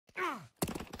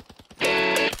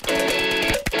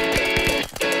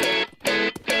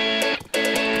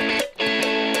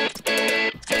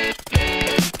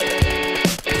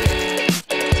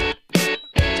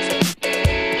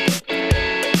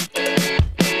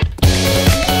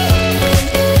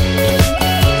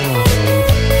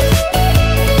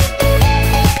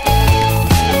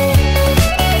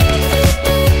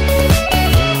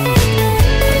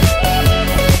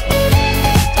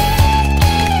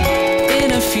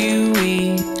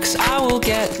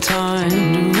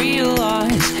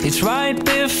It's right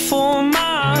before my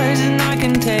eyes and I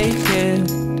can take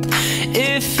it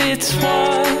if it's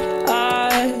what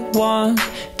I want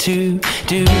to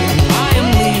do. I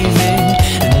am leaving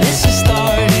and this is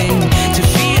starting to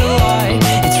feel like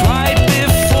it's right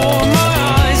before my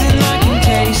eyes and I can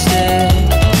taste it.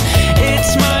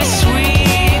 It's my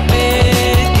sweet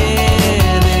beginning,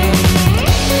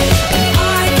 and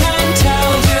I can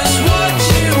tell just what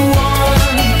you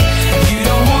want. You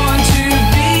don't want to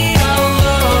be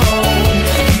alone.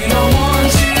 You don't want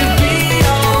to be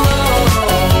alone.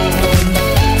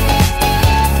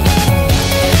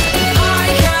 And I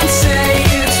can't say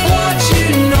it's what you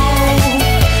know,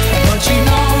 but you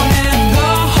known it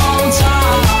the whole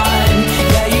time.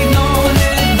 Yeah, you known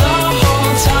it the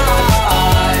whole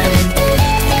time.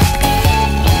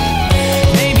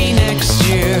 Maybe next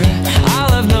year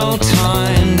I'll have no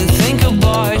time to think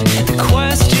about the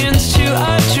questions to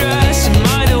address. Am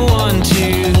I the one to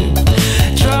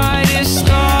try to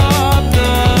stop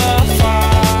the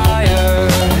fire?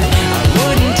 I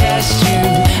wouldn't test you,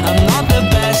 I'm not the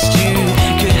best you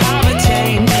could have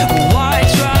attained. Why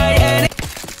try any?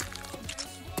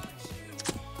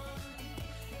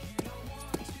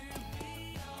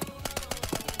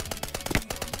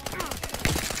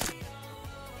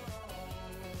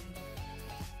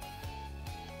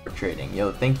 Trading.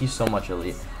 Yo, thank you so much,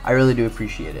 Elite. I really do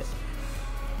appreciate it.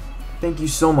 Thank you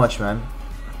so much, man.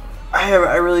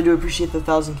 I really do appreciate the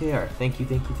 1,000 KR. Thank you,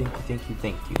 thank you, thank you, thank you,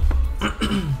 thank you.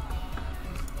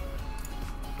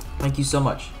 Thank you so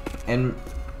much. And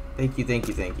thank you, thank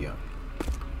you, thank you.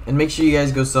 And make sure you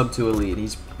guys go sub to Elite.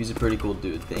 He's a pretty cool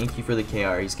dude. Thank you for the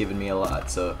KR. He's given me a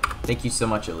lot. So thank you so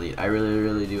much, Elite. I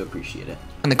really do appreciate it.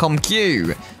 And the com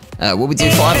queue. Will we do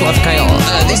 5 live KR?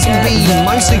 This will be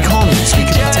mostly comments. We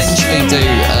could potentially do.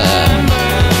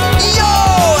 Yo,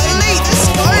 Elite, let's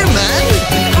go, man.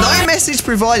 No message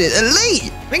provided. Elite,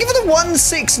 thank you for the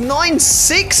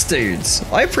 1696, dudes.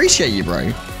 I appreciate you,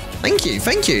 bro. Thank you,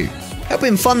 thank you.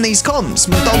 Helping fund these comms.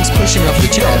 My dog's pushing me off the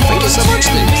chair. Thank you so much,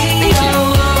 dude. Thank you.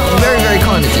 Very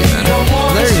kind of you.